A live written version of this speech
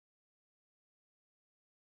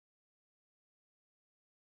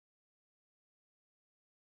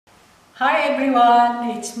Hi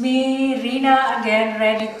everyone, it's me, Rina again,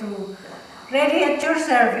 ready at your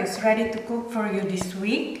service, ready to cook for you this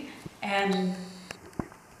week. And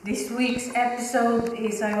this week's episode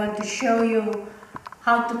is I want to show you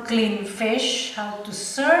how to clean fish, how to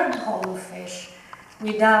serve whole fish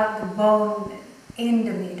without the bone in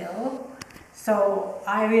the middle. So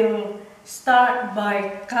I will start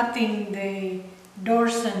by cutting the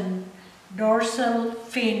dorsal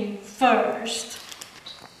fin first,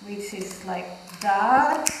 which is like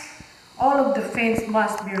that. All of the fins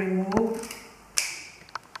must be removed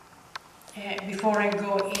before I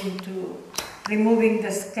go into removing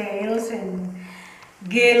the scales and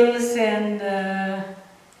gills and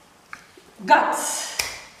guts.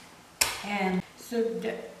 And so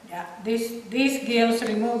these gills,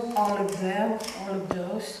 remove all of them, all of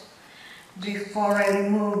those before I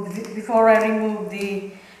remove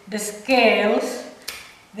the scales.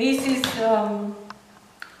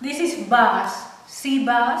 This is bass, sea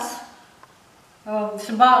bass. It's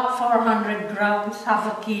about 400 grams,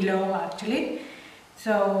 half a kilo actually.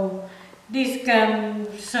 So this can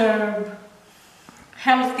serve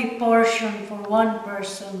healthy portion for one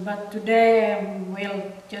person, but today I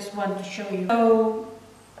will just want to show you. So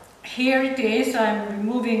here it is. I'm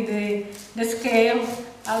removing the scale.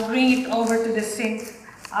 I'll bring it over to the sink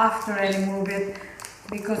after I remove it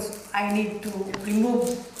because I need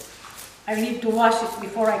to wash it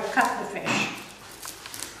before I cut the fish.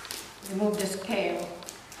 Remove the scale.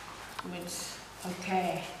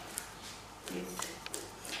 Okay.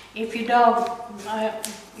 If you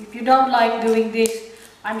don't like doing this,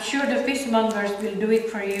 I'm sure the fishmongers will do it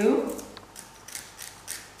for you.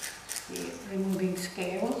 Removing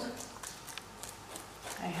scales.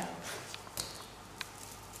 I have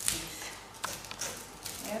this.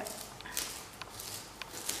 Yeah.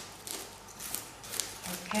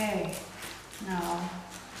 Okay.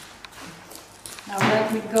 Now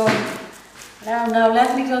let me go. Now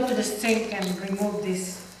let me go to the sink and remove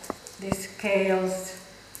these scales,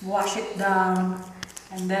 wash it down,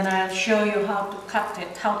 and then I'll show you how to cut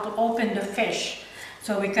it, how to open the fish,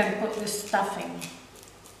 so we can put the stuffing.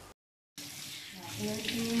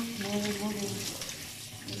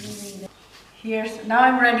 Now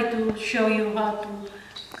I'm ready to show you how to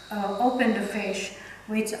open the fish,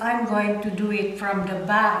 which I'm going to do it from the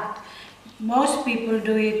back. Most people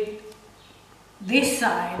do it this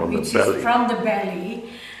side, which is from the belly.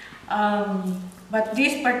 But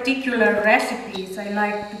these particular recipes, I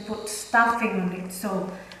like to put stuffing on it. So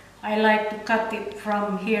I like to cut it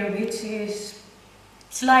from here, which is,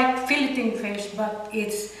 it's like filleting fish, but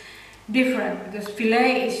it's different because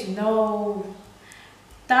fillet is no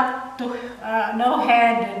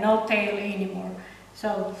head and no tail anymore.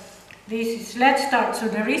 So let's start. So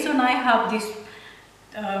the reason I have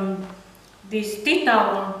this tea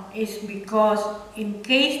towel is because in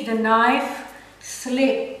case the knife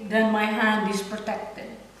slips, then my hand is protected.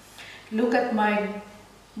 Look at my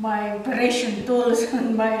operation tools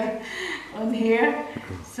on here.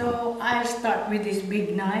 So I'll start with this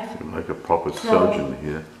big knife. You're like a proper surgeon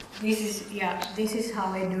here. This is how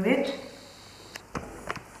I do it.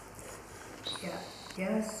 Yeah,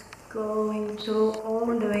 just going through all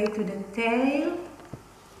the way to the tail.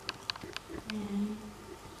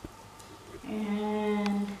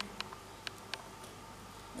 And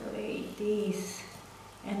like this,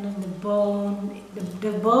 and on the bone,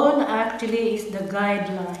 the bone actually is the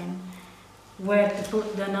guideline where to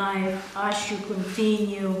put the knife as you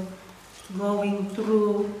continue going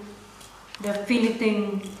through the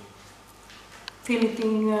filleting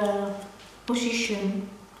position.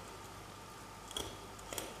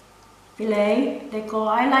 Fillet,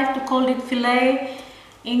 I like to call it fillet.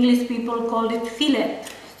 English people call it fillet.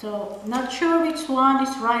 So not sure which one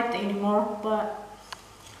is right anymore, but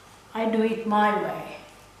I do it my way.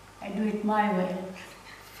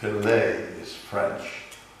 Filet is French.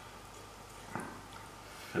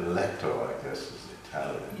 Filetto, I guess, is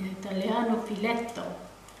Italian. Italiano filetto.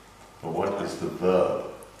 But what is the verb?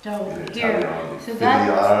 So in here, Italiano? so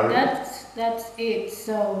that's it.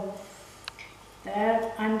 So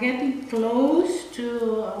that I'm getting close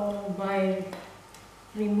to by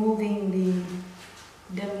removing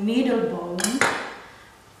the middle bone.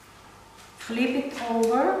 Flip it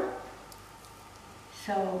over.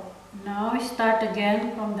 So now we start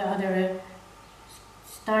again from the other end.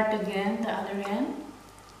 Start again the other end.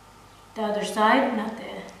 The other side, not the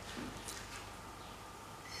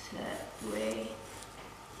that way.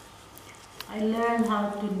 I learned how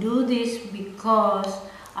to do this because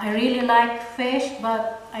I really like fish,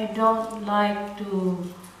 but I don't like to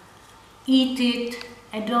eat it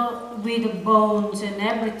with the bones and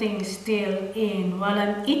everything still in while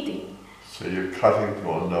I'm eating. So you're cutting,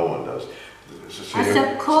 or no one does. So As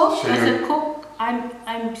a cook,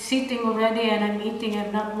 I'm sitting already and I'm eating.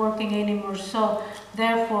 I'm not working anymore. So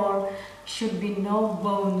therefore, should be no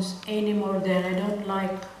bones anymore there. I don't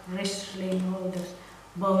like wrestling all those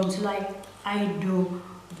bones like I do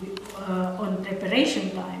on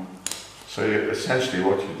preparation time. So essentially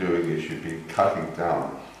what you're doing is you've been cutting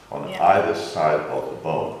down on Yeah. either side of the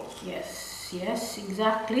bone. Yes,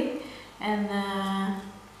 exactly. And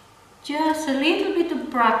just a little bit of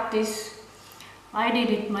practice. I did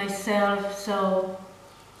it myself, so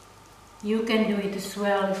you can do it as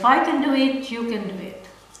well. If I can do it, you can do it.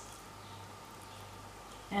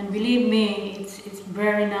 And believe me, it's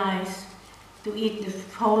very nice to eat the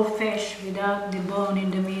whole fish without the bone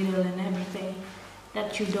in the middle and everything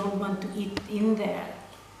that you don't want to eat in there.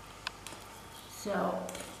 So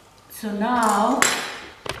now,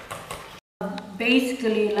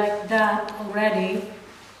 basically like that already.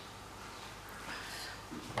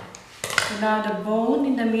 So now the bone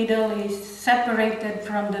in the middle is separated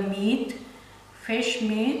from the meat, fish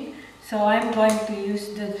meat. So I'm going to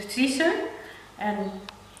use the scissor and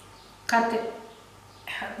cut it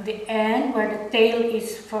the end where the tail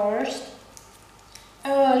is first.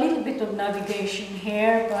 A little bit of navigation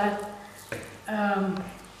here, but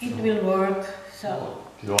it will work. So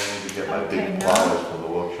You don't need to get my okay, big pliers from the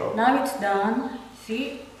workshop. now it's done.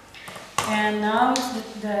 See, and now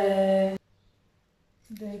it's the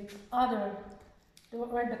other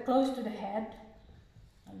where the close to the head.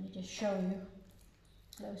 Let me just show you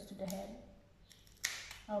close to the head.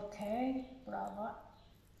 Okay,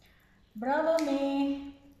 bravo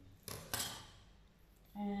me.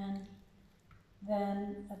 And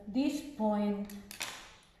then at this point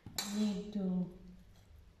I need to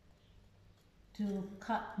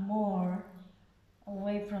cut more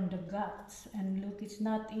away from the guts, and look, it's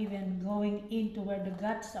not even going into where the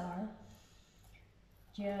guts are.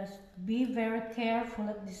 Just be very careful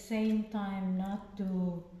at the same time not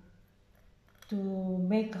to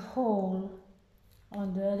make a hole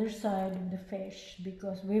on the other side of the fish,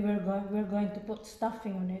 because we're going to put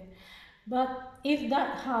stuffing on it. But if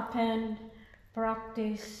that happened,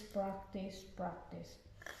 practice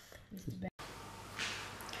is the best.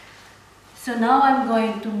 So now I'm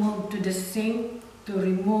going to move to the sink to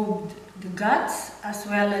remove the guts as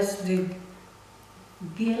well as the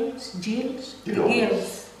gills.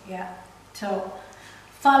 Yeah. So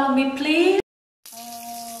follow me, please.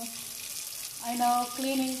 I know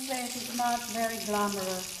cleaning fish is not very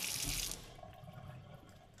glamorous.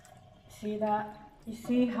 See that? You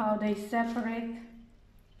see how they separate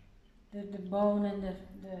the bone and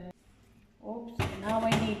the oops, now I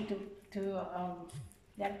need to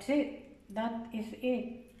that's it. That is it.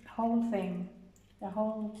 Whole thing. The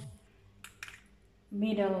whole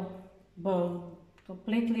middle bone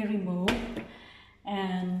completely removed.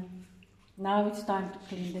 And now it's time to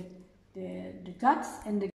clean the guts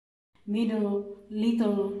and the middle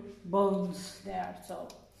little bones there.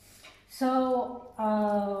 So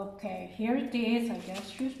okay, here it is. I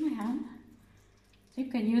just use my hand. You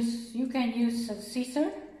can use a scissor,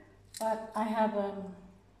 but I have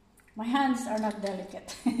my hands are not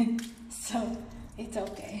delicate, so it's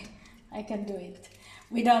okay. I can do it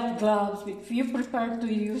without gloves. If you prefer to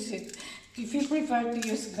use it, if you prefer to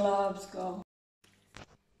use gloves, go.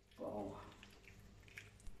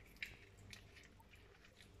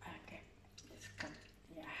 Okay, just cut.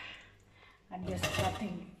 Yeah, I'm just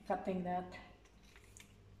cutting that.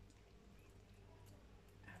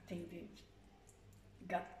 I think the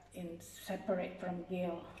gut in separate from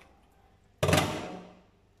gill.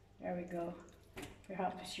 There we go.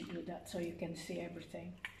 Perhaps I should do that so you can see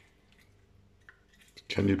everything.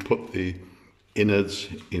 Can you put the innards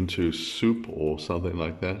into soup or something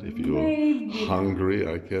like that if you're Maybe hungry,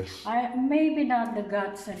 I guess? Maybe not the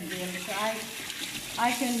guts and gills.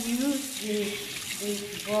 I can use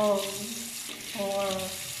these bones for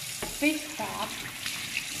fish fat.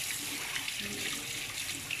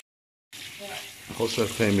 What's that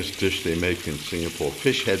famous dish they make in Singapore?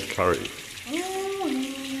 Fish head curry.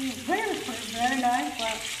 Very nice,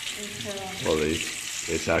 but it's Well,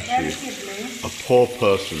 it's actually relatively. a poor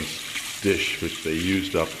person's dish, which they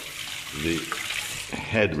used up the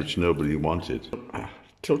head which nobody wanted.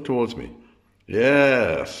 Tilt towards me.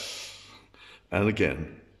 Yes. And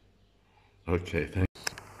again. Okay, thank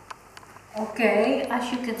you. Okay,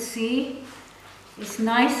 as you can see, it's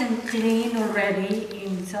nice and clean already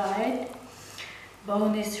inside.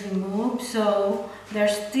 Bone is removed, so there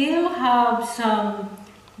still have some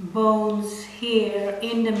bones here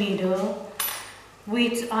in the middle,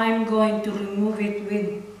 which I'm going to remove it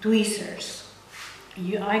with tweezers.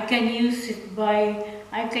 I can use it by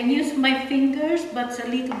I can use my fingers, but it's a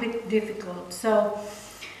little bit difficult. So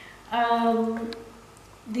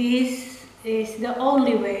this is the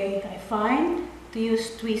only way I find to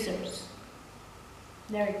use tweezers.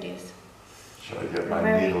 There it is. Should I get my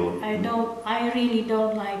needle? I really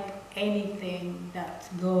don't like anything that's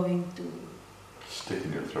going to Stick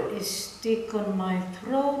in your throat. stick on my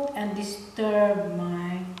throat and disturb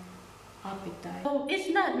my appetite. So it's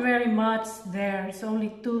not very much there. It's only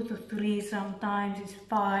 2 to 3. Sometimes it's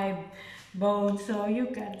 5 bones. So you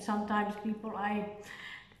can sometimes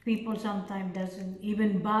people sometimes doesn't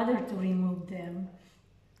even bother to remove them.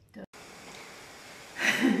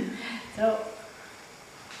 So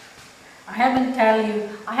I haven't tell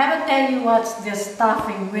you what the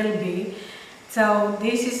stuffing will be. So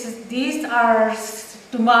these are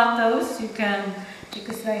tomatoes. You can,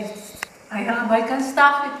 because I can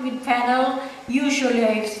stuff it with fennel. Usually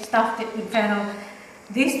I stuffed it with fennel.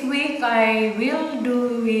 This week I will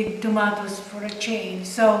do with tomatoes for a change.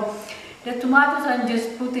 So the tomatoes, I'm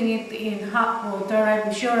just putting it in hot water.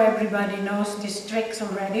 I'm sure everybody knows these tricks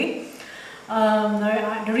already.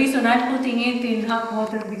 The reason I'm putting it in hot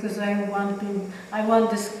water because I want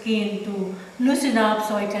the skin to loosen up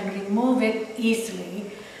so I can remove it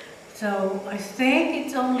easily. So I think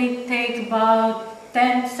it's only take about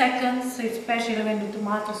 10 seconds, especially when the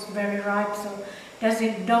tomato is very ripe. So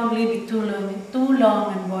don't leave it too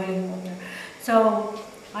long in boiling water. So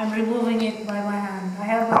I'm removing it by my hand. I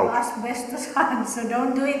have an asbestos hand, so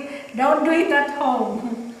don't do it at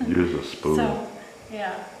home. Use a spoon. So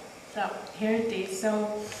yeah. So here it is. So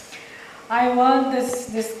I want the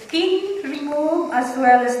skin removed as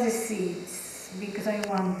well as the seeds because I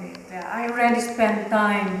want it. I already spent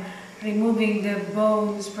time removing the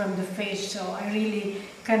bones from the fish, so I really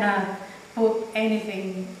cannot put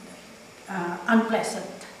anything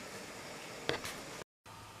unpleasant.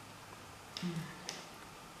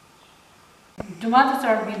 The tomatoes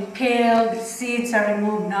are being peeled, the seeds are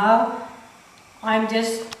removed now. I'm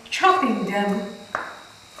just chopping them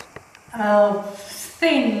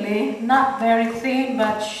thinly, not very thin,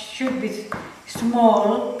 but should be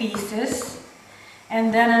small pieces.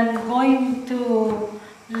 And then I'm going to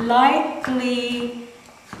lightly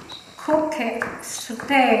cook it,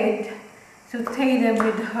 saute them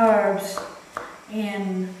with herbs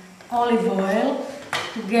in olive oil,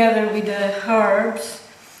 together with the herbs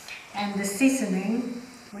and the seasoning,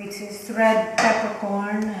 which is red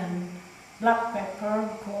peppercorn and black pepper,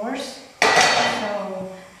 of course. So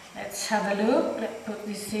let's have a look. Let's put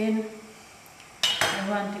this in. I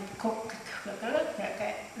want it cooked.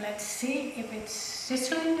 Okay, let's see if it's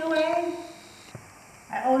sizzling away.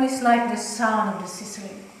 I always like the sound of the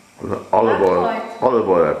sizzling. Olive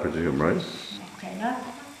oil, I presume, right? Okay, not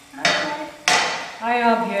quite.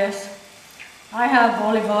 Yes. I have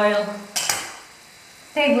olive oil.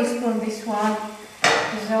 Tablespoon this one,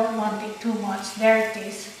 because I don't want it too much. There it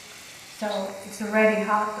is. So it's already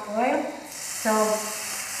hot oil. So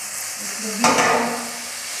the beautiful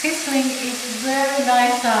sizzling is very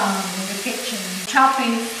nice sound in the kitchen.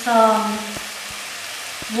 Chopping some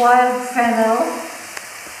wild fennel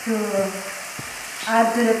to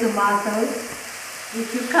add to the tomatoes.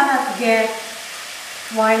 If you cannot get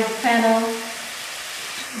wild fennel,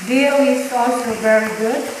 dill is also very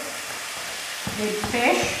good with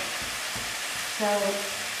fish. So,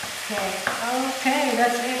 okay,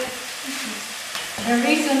 that's it. The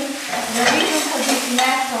reason for this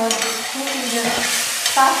method is putting the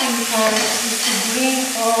stuffing first is to bring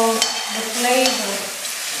all the flavors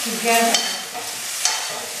together.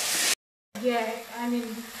 Yeah, I mean,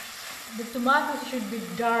 the tomatoes should be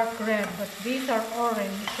dark red, but these are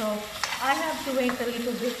orange, so I have to wait a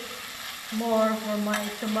little bit more for my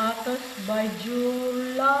tomatoes. By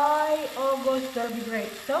July, August, that'll be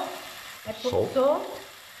great. So I put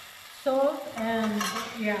salt, and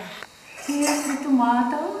yeah. Here's the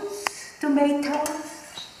tomatoes,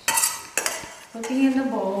 putting in the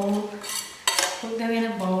bowl, put them in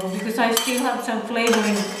a bowl because I still have some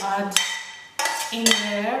flavoring to add in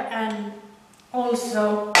there, and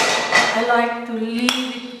also I like to leave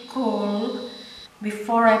it cool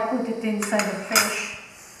before I put it inside the fish.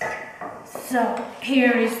 So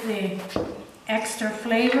here is the extra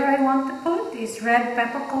flavor I want to put, is red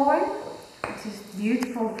peppercorn, which is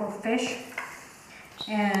beautiful for fish.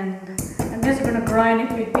 And I'm just going to grind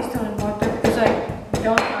it with pistol and mortar because I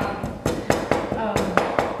don't have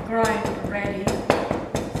grind ready.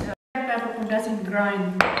 So red peppercorn doesn't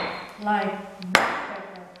grind like black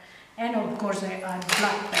pepper. And of course I add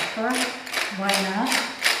black pepper, why not?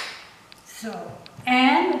 So,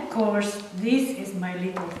 and of course this is my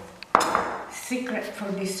little secret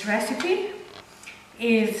for this recipe,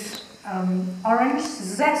 is orange,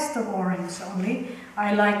 zest of orange only.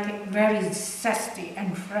 I like it very zesty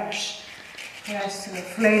and fresh. Yes,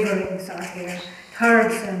 flavorings are here,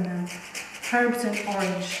 herbs and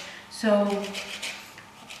orange. So,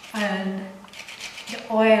 and the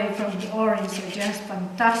oil from the orange is just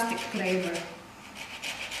fantastic flavor.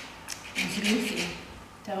 It's leafy.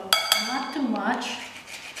 So not too much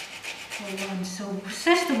for one. So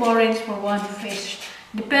zest of orange for one fish,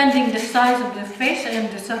 depending the size of the fish and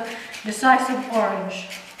the size of orange.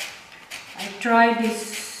 I tried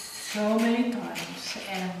this so many times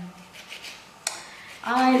and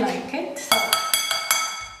I like it. So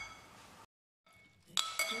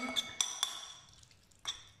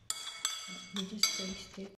let me just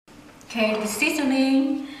taste it. Okay, the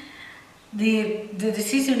seasoning. The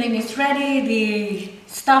seasoning is ready, the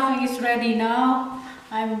stuffing is ready now.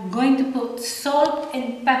 I'm going to put salt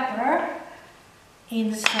and pepper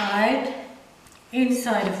inside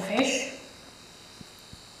the fish.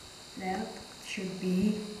 That should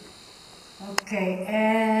be okay.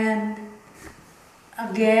 And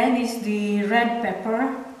again is the red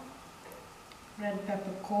peppercorn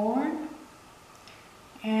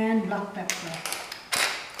and black pepper.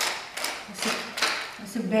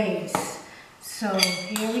 That's a base. So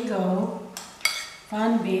here we go.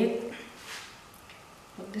 Fun bit.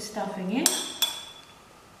 Put the stuffing in.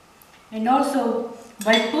 And also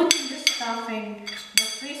by putting the stuffing, the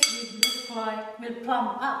fish will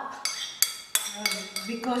plump up.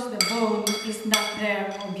 Because the bone is not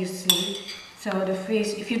there, obviously. So the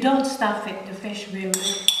fish, if you don't stuff it, the fish will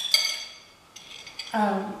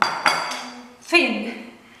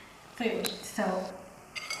thin. So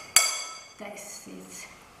that's it.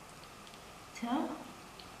 So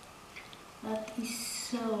that is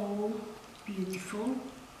so beautiful.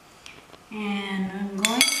 And I'm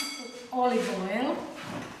going to put olive oil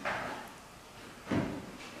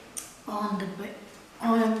on the bed.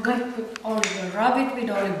 I'm going to put olive oil, rub it with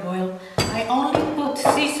olive oil. I only put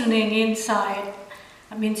seasoning inside,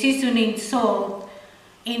 seasoning salt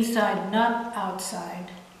inside, not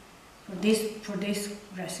outside for this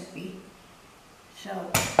recipe. So,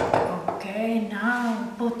 okay,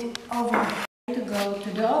 now put it over to go to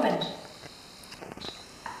the oven.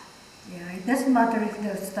 Yeah, it doesn't matter if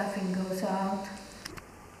the stuffing goes out.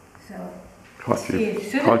 So,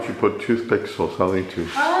 can't you put toothpicks or something to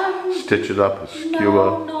stitch it up, a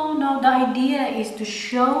skewer? No. The idea is to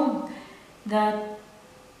show that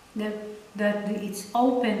it's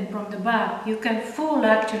open from the back. You can fool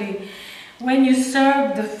actually when you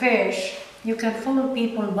serve the fish. You can fool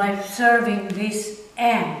people by serving this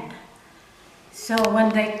end. So when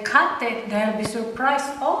they cut it, they'll be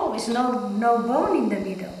surprised. Oh, it's no bone in the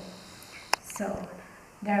middle. So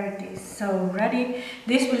there it is. So ready.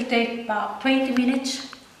 This will take about 20 minutes.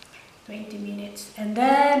 20 minutes. And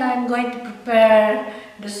then I'm going to prepare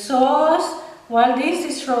the sauce. While this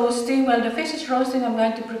is roasting, while the fish is roasting, I'm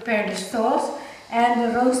going to prepare the sauce and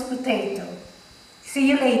the roast potato. See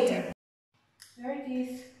you later. There it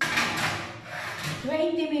is.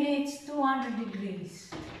 20 minutes, 200 degrees.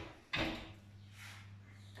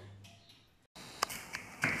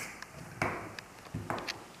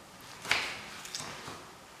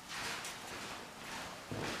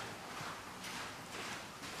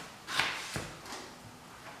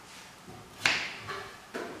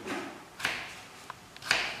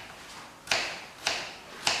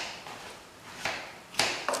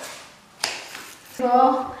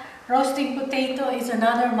 So, roasting potato is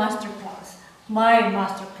another masterclass, my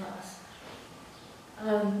masterclass.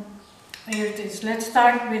 Here it is. Let's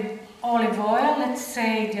start with olive oil. Let's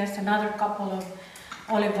say just another couple of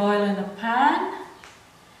olive oil in a pan.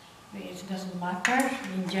 It doesn't matter,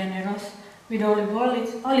 being generous with olive oil.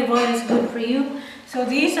 Olive oil is good for you. So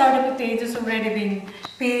these are the potatoes already been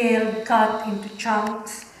peeled, cut into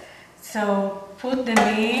chunks. So put them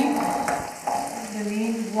in.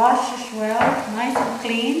 Wash as well, nice and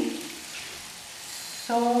clean.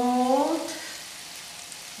 Salt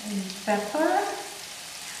and pepper.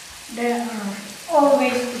 They are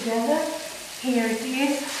always together. Here it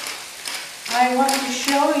is. I want to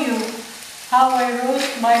show you how I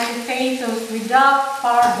roast my potatoes without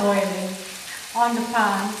parboiling on the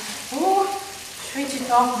pan. Ooh, switch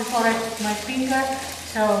it off before I put my finger.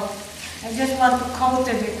 So I just want to coat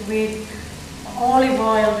it with olive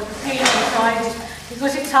oil, the potato,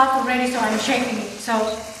 because it's hot already, so I'm shaking it.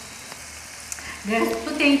 So the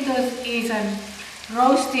potatoes is I'm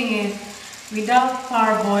roasting it without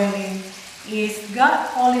parboiling. It's got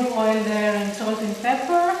olive oil there and salt and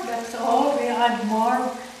pepper. That's all. We add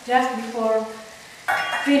more just before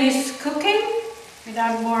finish cooking. We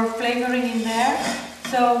add more flavoring in there.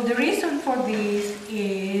 So the reason for this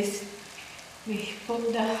is We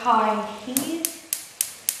put the high heat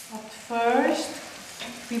at first.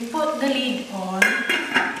 We put the lid on,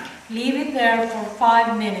 leave it there for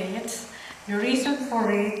 5 minutes. The reason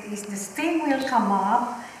for it is the steam will come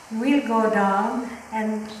up, will go down,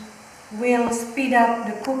 and will speed up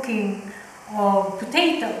the cooking of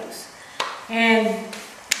potatoes. And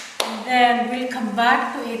then we'll come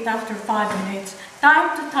back to it after 5 minutes.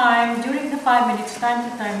 Time to time, during the 5 minutes,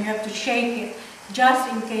 time to time, you have to shake it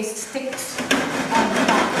just in case it sticks on the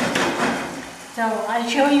top. So I'll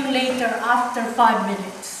show you later after 5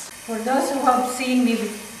 minutes. For those who have seen me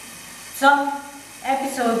some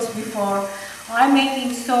episodes before, I'm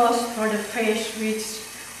making sauce for the fish which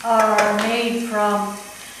are made from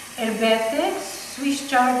herbete. Swiss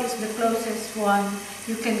chard is the closest one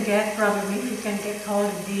you can get, probably, if you can get hold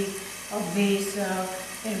of these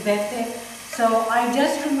herbete. So I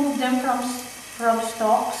just removed them from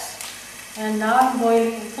stalks, and now I'm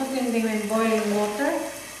putting them in boiling water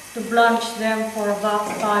to blanch them for about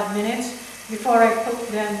 5 minutes before I put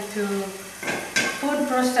them to food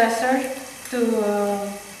processor to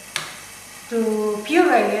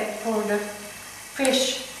puree it for the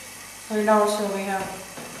fish. And also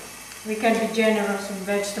we can be generous in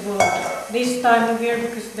vegetables this time of year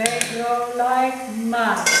because they grow like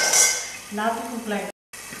mad. Not to complain.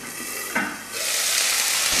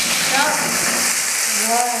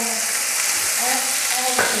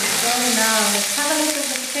 So, now let's have a look at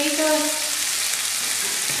the potatoes.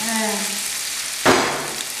 And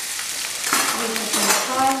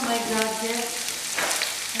my God,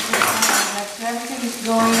 everything is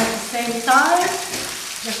going at the same time.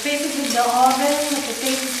 The fish is in the oven, the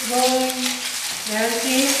potato is going. There it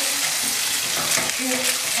is.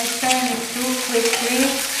 I turn it too quickly,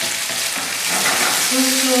 too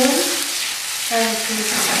soon. Turn it too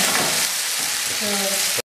soon. So,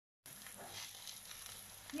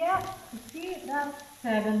 yeah, you see, that's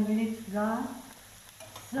 7 minutes gone.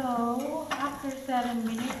 So, after 7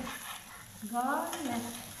 minutes gone,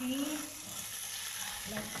 let's see.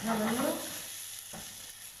 Let's have a look.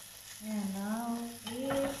 And now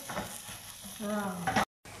it's brown.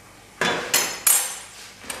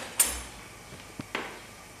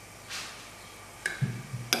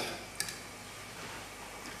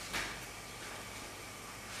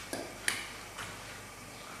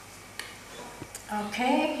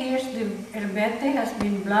 Okay, here's the herbete has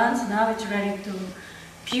been blanched. Now it's ready to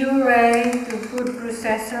puree to food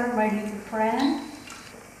processor, my little friend,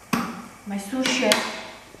 my sous chef.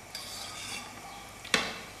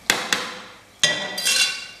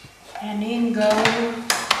 And in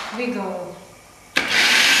we go.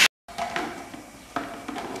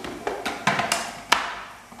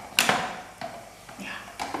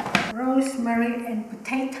 Yeah. Rosemary and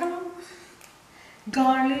potatoes,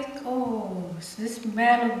 garlic. Oh, the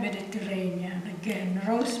smell of Mediterranean again.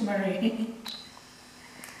 Rosemary.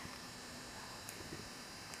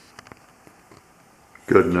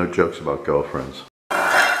 Good, no jokes about girlfriends.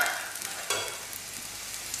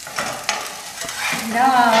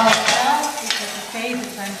 Now, that is the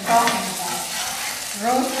potatoes I'm talking about.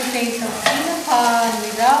 Roast potatoes in a pan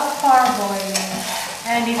without parboiling,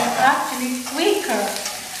 and it's actually quicker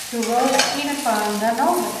to roast in a pan than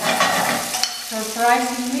oven.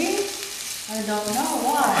 Surprisingly, I don't know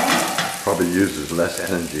why. Probably uses less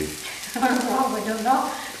energy. I don't know.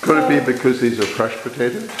 Could it be because these are fresh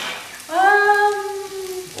potatoes?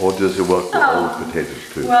 Or does it work with old potatoes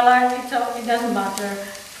too? Well, it doesn't matter.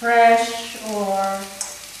 Fresh or,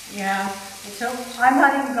 yeah. So I'm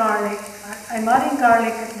adding garlic. I'm adding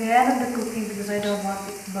garlic at the end of the cooking because I don't want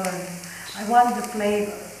it burned. I want the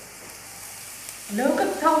flavor. Look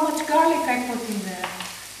at how much garlic I put in there.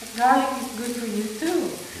 But garlic is good for you too.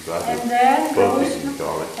 And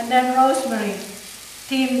then rosemary.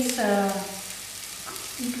 Tim's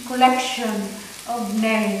collection of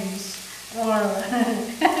names. Or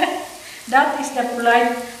that is the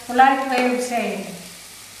polite way of saying it.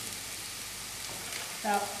 So,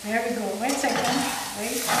 there we go. Wait a second.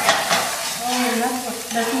 Wait. Oh,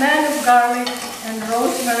 the smell of garlic and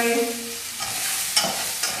rosemary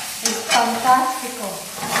is fantastical.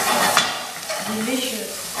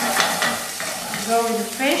 Delicious. You go with the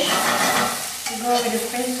fish. You go with the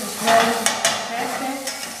fish as well.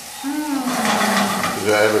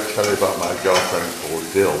 Did I ever tell you about my girlfriend called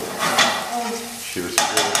Dill? Oh. She was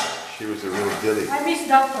a real dilly. I missed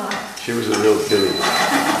that one. She was a real dilly.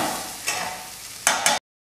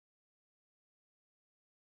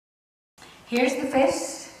 Here's the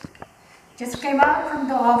fish. Just came out from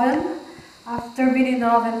the oven. After being in the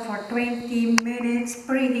oven for 20 minutes,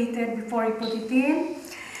 preheated before I put it in.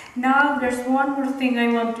 Now there's one more thing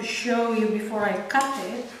I want to show you before I cut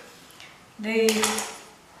it. the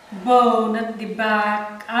bone at the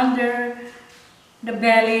back, under the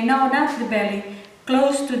belly, no, not the belly,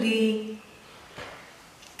 close to the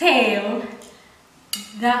tail,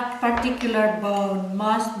 that particular bone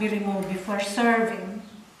must be removed before serving.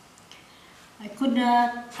 I could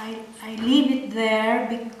not, I leave it there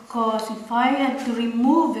because if I had to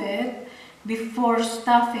remove it before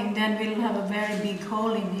stuffing, then we'll have a very big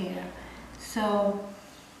hole in here. So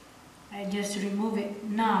I just remove it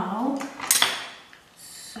now.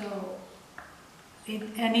 So,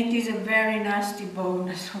 and it is a very nasty bone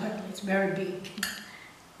as well. It's very big,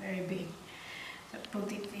 very big. So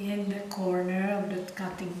put it in the corner of the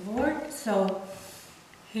cutting board. So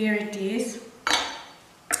here it is.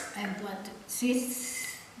 And what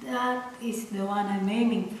that is the one I'm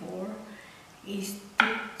aiming for, is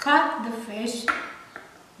to cut the fish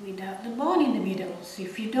without the bone in the middle. So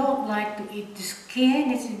if you don't like to eat the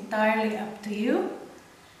skin, it's entirely up to you.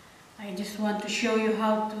 I just want to show you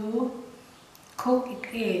how to cook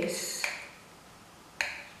it is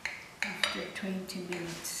after 20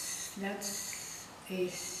 minutes. That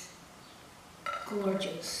is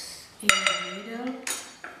gorgeous in the middle.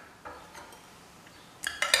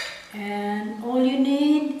 And all you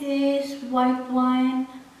need is white wine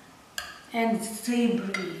and sea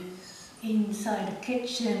breeze inside the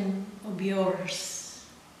kitchen of yours.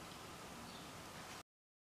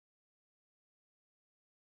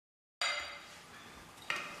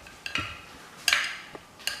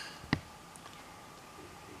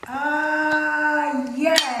 Ah,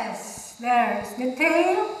 yes, there's the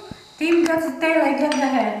tail. Tim got the tail, I got the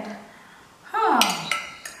head. Huh.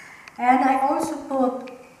 And I also put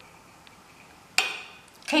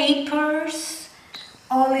capers,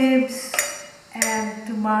 olives, and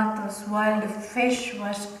tomatoes while the fish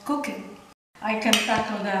was cooking. I can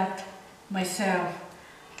tackle that myself.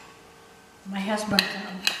 My husband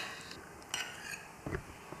can.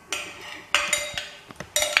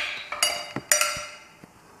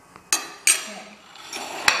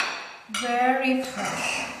 Very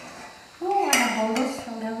fresh. Oh, I have all this.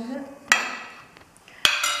 I'll have it.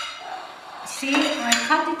 See, I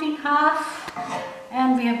cut it in half.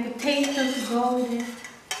 And we have potato to go with it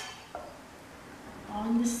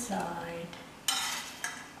on the side.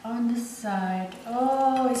 On the side.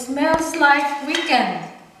 Oh, it smells like weekend.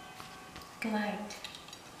 Great.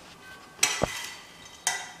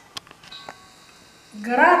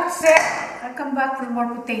 Grazie. I'll come back for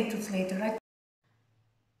more potatoes later, right?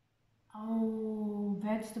 Oh,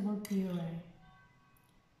 vegetable puree.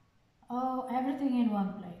 Oh, everything in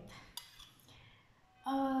one plate.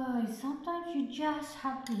 Sometimes you just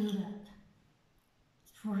have to do that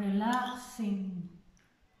for relaxing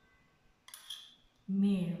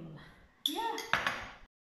meal. Yeah.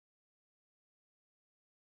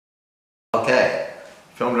 Okay,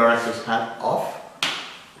 film director's hat off,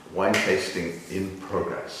 wine tasting in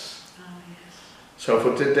progress. Oh, yes. So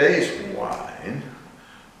for today's wine,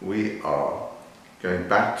 we are going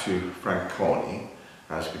back to Francone,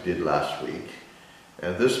 as we did last week.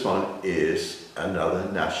 And this one is another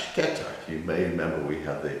Nascetta. You may remember we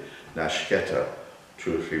had the Nascetta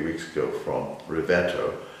 2 or 3 weeks ago from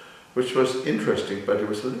Riveto, which was interesting, but it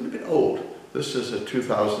was a little bit old. This is a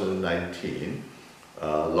 2019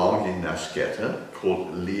 Longhi Nascetta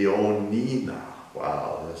called Leonina.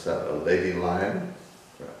 Wow, is that a lady lion?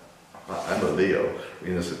 I'm a Leo,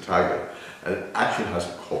 Rina's a tiger. And it actually has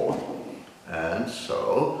a cork. And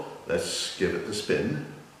so, let's give it the spin.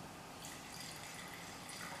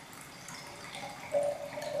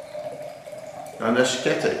 Now,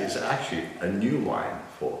 Nascetta is actually a new wine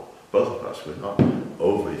for both of us. We're not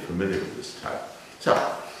overly familiar with this type. So,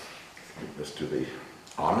 let's do the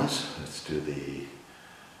honors. Let's do the,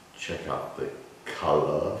 check out the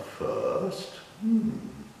color first.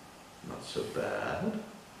 Not so bad.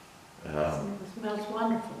 It smells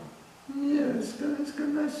wonderful. Yeah, it's got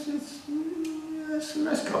nice, it's a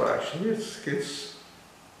nice color actually. It's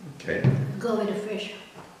okay. Go with the fish.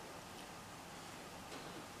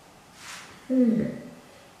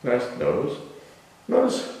 Nice nose. Not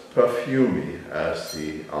as perfumey as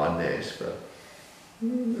the Arnais, but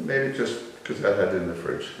maybe just because I had it in the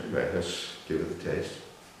fridge. Anyway, let's give it a taste.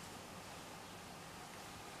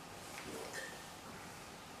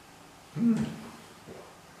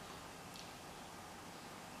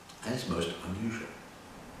 That's most unusual.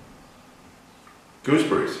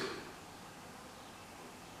 Gooseberries.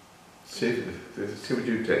 See what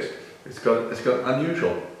you taste. It's got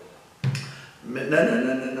unusual.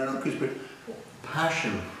 No, gooseberry.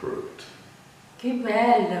 Passion fruit. Che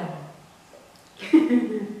bello.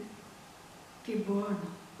 Che buono.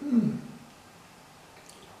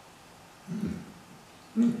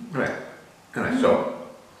 Right.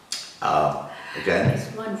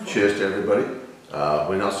 Cheers to everybody.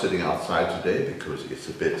 We're not sitting outside today because it's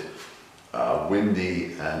a bit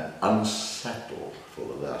windy and unsettled for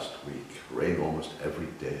the last week. Rain almost every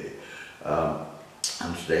day.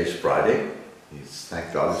 And today's Friday.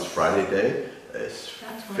 Thank God it's Friday day. It's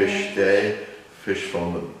fish day. Fish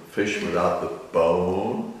without the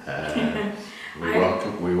bone. And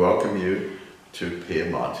we welcome you to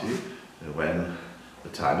Piemonte when the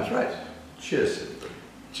time is right. Cheers, everybody.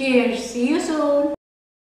 Cheers. See you soon.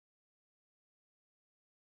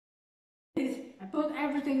 I put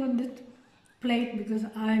everything on the plate because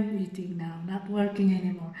I'm eating now, not working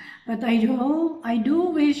anymore. But I do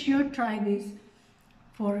wish you try this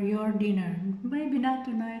for your dinner. Maybe not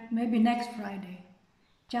tonight, maybe next Friday.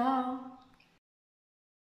 Ciao.